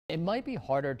It might be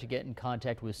harder to get in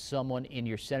contact with someone in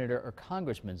your senator or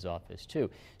congressman's office, too.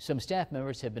 Some staff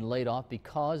members have been laid off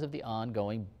because of the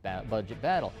ongoing budget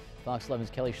battle. Fox 11's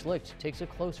Kelly Schlicht takes a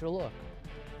closer look.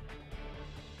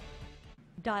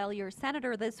 Dial your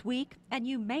senator this week, and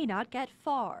you may not get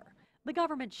far. The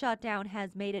government shutdown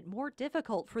has made it more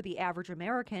difficult for the average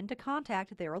American to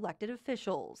contact their elected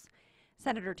officials.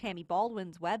 Senator Tammy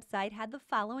Baldwin's website had the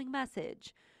following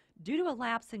message. Due to a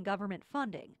lapse in government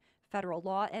funding, federal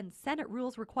law and Senate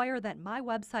rules require that my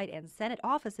website and Senate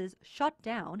offices shut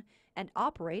down and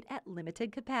operate at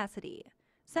limited capacity.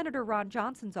 Senator Ron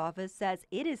Johnson's office says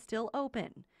it is still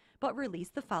open, but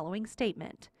released the following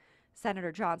statement.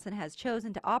 Senator Johnson has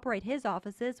chosen to operate his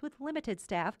offices with limited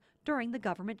staff during the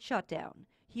government shutdown.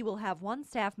 He will have one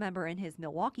staff member in his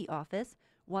Milwaukee office,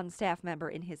 one staff member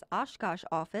in his Oshkosh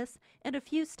office, and a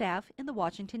few staff in the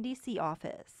Washington, D.C.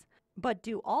 office. But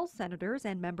do all senators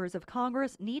and members of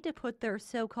Congress need to put their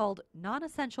so-called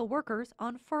non-essential workers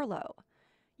on furlough?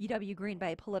 UW Green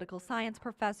Bay political science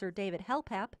professor David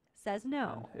Helpap says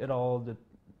no. It all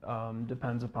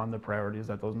depends upon the priorities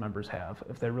that those members have.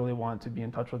 If they really want to be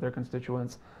in touch with their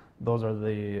constituents, those are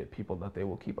the people that they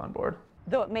will keep on board.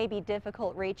 Though it may be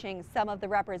difficult reaching some of the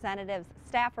representatives'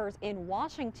 staffers in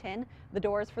Washington, the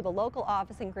doors for the local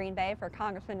office in Green Bay for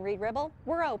Congressman Reed Ribble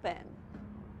were open.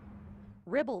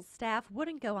 Ribble's staff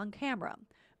wouldn't go on camera,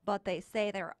 but they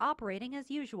say they're operating as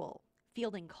usual,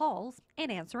 fielding calls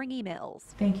and answering emails.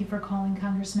 Thank you for calling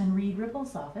Congressman Reed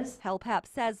Ribble's office. Helpap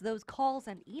says those calls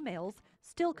and emails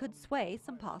still could sway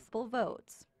some possible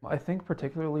votes. I think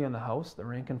particularly in the House, the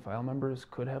rank and file members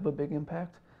could have a big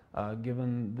impact,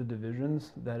 given the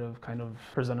divisions that have kind of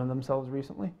presented themselves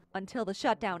recently. Until the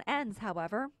shutdown ends,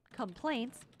 however,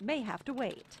 complaints may have to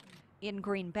wait. In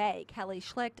Green Bay, Kelly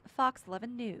Schlicht, Fox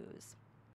 11 News.